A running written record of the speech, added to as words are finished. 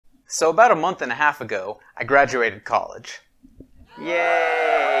So about a month and a half ago, I graduated college.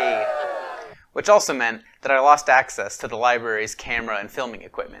 Yay! Which also meant that I lost access to the library's camera and filming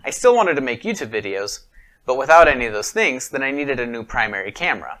equipment. I still wanted to make YouTube videos, but without any of those things, then I needed a new primary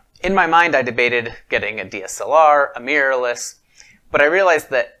camera. In my mind, I debated getting a DSLR, a mirrorless, but I realized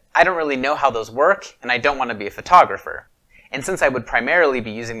that I don't really know how those work, and I don't want to be a photographer. And since I would primarily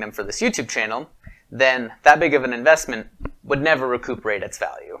be using them for this YouTube channel, then that big of an investment would never recuperate its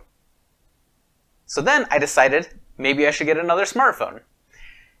value. So then I decided maybe I should get another smartphone.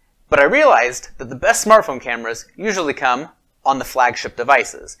 But I realized that the best smartphone cameras usually come on the flagship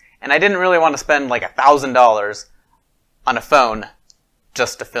devices, and I didn't really want to spend like $1,000 on a phone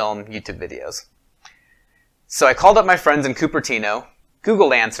just to film YouTube videos. So I called up my friends in Cupertino,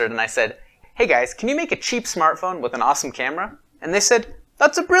 Google answered, and I said, "Hey guys, can you make a cheap smartphone with an awesome camera?" And they said,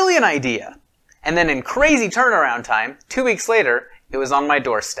 "That's a brilliant idea." And then in crazy turnaround time, 2 weeks later, it was on my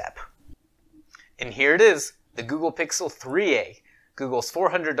doorstep. And here it is, the Google Pixel 3a, Google's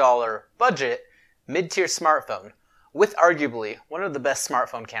 $400 budget, mid-tier smartphone, with arguably one of the best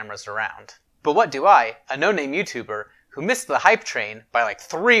smartphone cameras around. But what do I, a no-name YouTuber who missed the hype train by like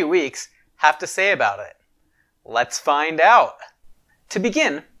 3 weeks, have to say about it? Let's find out. To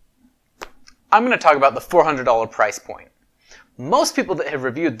begin, I'm going to talk about the $400 price point. Most people that have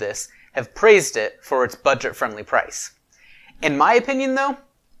reviewed this have praised it for its budget-friendly price. In my opinion, though,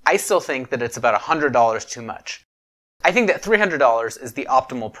 I still think that it's about $100 too much. I think that $300 is the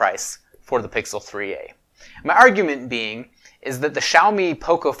optimal price for the Pixel 3a. My argument being is that the Xiaomi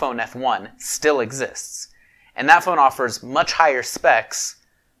Pocophone F1 still exists, and that phone offers much higher specs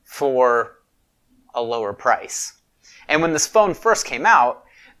for a lower price. And when this phone first came out,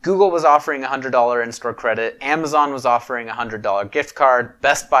 Google was offering $100 in-store credit, Amazon was offering a $100 gift card,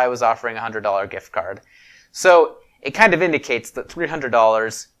 Best Buy was offering a $100 gift card. So it kind of indicates that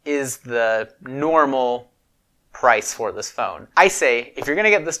 $300 is the normal price for this phone. I say, if you're going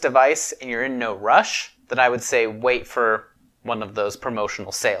to get this device and you're in no rush, then I would say wait for one of those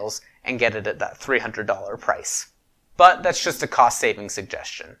promotional sales and get it at that $300 price. But that's just a cost-saving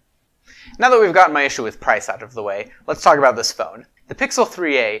suggestion. Now that we've gotten my issue with price out of the way, let's talk about this phone. The Pixel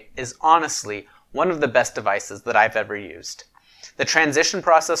 3a is honestly one of the best devices that I've ever used. The transition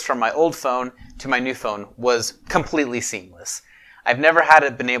process from my old phone to my new phone was completely seamless. I've never had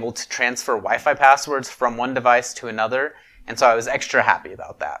it been able to transfer Wi-Fi passwords from one device to another, and so I was extra happy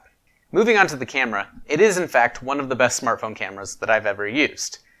about that. Moving on to the camera, it is in fact one of the best smartphone cameras that I've ever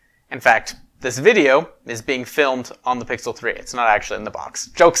used. In fact, this video is being filmed on the Pixel 3a. It's not actually in the box.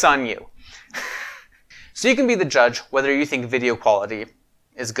 Joke's on you. So you can be the judge whether you think video quality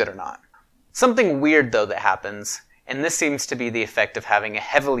is good or not. Something weird though that happens, and this seems to be the effect of having a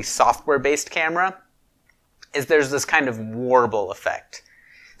heavily software-based camera, is there's this kind of warble effect.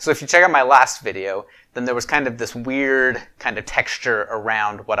 So if you check out my last video, then there was kind of this weird kind of texture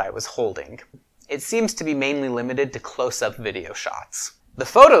around what I was holding. It seems to be mainly limited to close-up video shots. The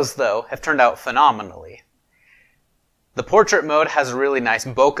photos, though, have turned out phenomenally. The portrait mode has a really nice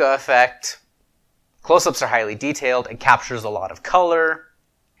bokeh effect. Close-ups are highly detailed and captures a lot of color.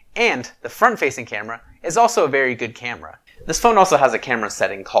 And the front-facing camera is also a very good camera. This phone also has a camera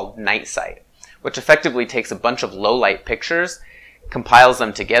setting called Night Sight, which effectively takes a bunch of low-light pictures, compiles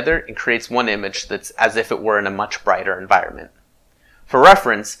them together, and creates one image that's as if it were in a much brighter environment. For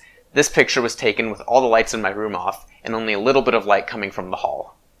reference, this picture was taken with all the lights in my room off and only a little bit of light coming from the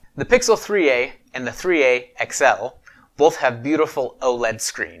hall. The Pixel 3a and the 3a XL both have beautiful OLED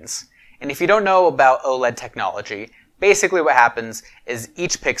screens. And if you don't know about OLED technology, basically what happens is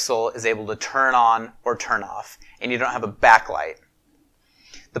each pixel is able to turn on or turn off, and you don't have a backlight.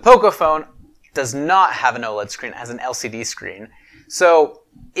 The Pocophone does not have an OLED screen, it has an LCD screen. So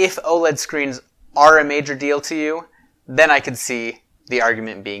if OLED screens are a major deal to you, then I could see the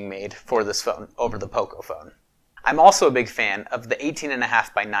argument being made for this phone over the Pocophone. I'm also a big fan of the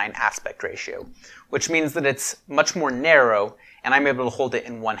 18.5:9 aspect ratio, which means that it's much more narrow and I'm able to hold it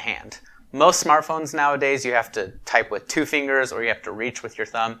in one hand. Most smartphones nowadays you have to type with 2 fingers or you have to reach with your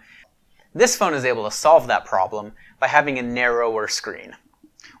thumb. This phone is able to solve that problem by having a narrower screen.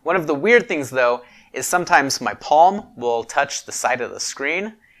 One of the weird things though is sometimes my palm will touch the side of the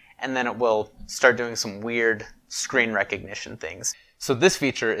screen and then it will start doing some weird screen recognition things. So this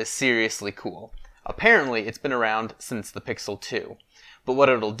feature is seriously cool. Apparently it's been around since the Pixel 2. But what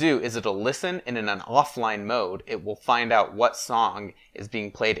it'll do is it'll listen, and in an offline mode, it will find out what song is being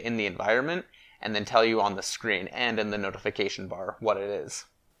played in the environment, and then tell you on the screen and in the notification bar what it is.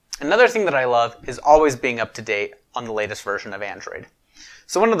 Another thing that I love is always being up to date on the latest version of Android.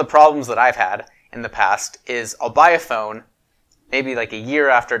 So one of the problems that I've had in the past is I'll buy a phone, maybe like a year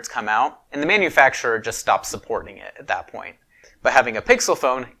after it's come out, and the manufacturer just stops supporting it at that point. But having a Pixel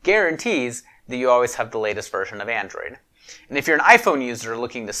phone guarantees that you always have the latest version of Android. And if you're an iPhone user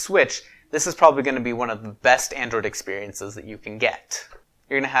looking to switch, this is probably going to be one of the best Android experiences that you can get.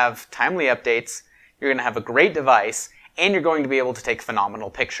 You're going to have timely updates, you're going to have a great device, and you're going to be able to take phenomenal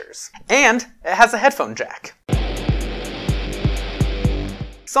pictures. And it has a headphone jack.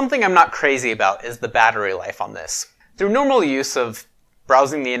 Something I'm not crazy about is the battery life on this. Through normal use of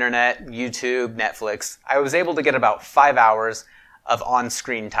browsing the internet, YouTube, Netflix, I was able to get about 5 hours of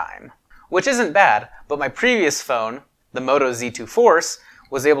on-screen time. Which isn't bad, but my previous phone, the Moto Z2 Force,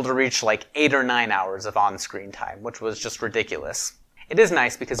 was able to reach like 8 or 9 hours of on-screen time, which was just ridiculous. It is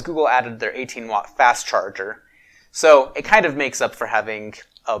nice because Google added their 18-watt fast charger, so it kind of makes up for having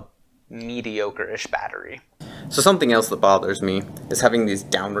a mediocre-ish battery. So something else that bothers me is having these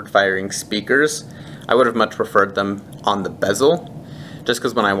downward-firing speakers. I would have much preferred them on the bezel, just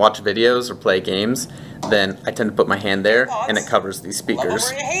because when I watch videos or play games, then I tend to put my hand there and it covers these speakers. Love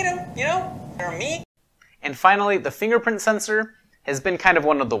them or you hate them, you know? They're me. And finally, the fingerprint sensor has been kind of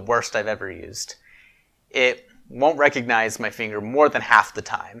one of the worst I've ever used. It won't recognize my finger more than half the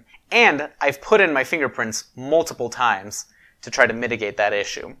time, and I've put in my fingerprints multiple times to try to mitigate that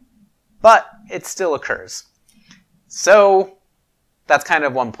issue. But it still occurs. So that's kind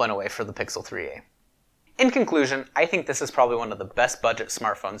of 1 point away for the Pixel 3a. In conclusion, I think this is probably one of the best budget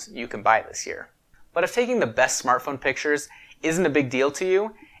smartphones you can buy this year. But if taking the best smartphone pictures isn't a big deal to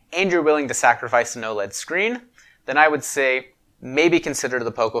you, and you're willing to sacrifice an OLED screen, then I would say maybe consider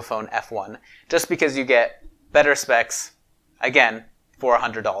the Pocophone F1, just because you get better specs, again, for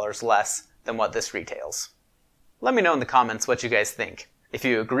 $100 less than what this retails. Let me know in the comments what you guys think. If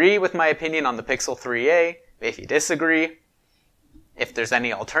you agree with my opinion on the Pixel 3a, if you disagree, if there's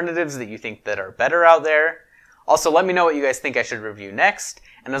any alternatives that you think that are better out there. Also, let me know what you guys think I should review next.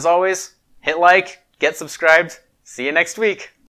 And as always, hit like, get subscribed. See you next week.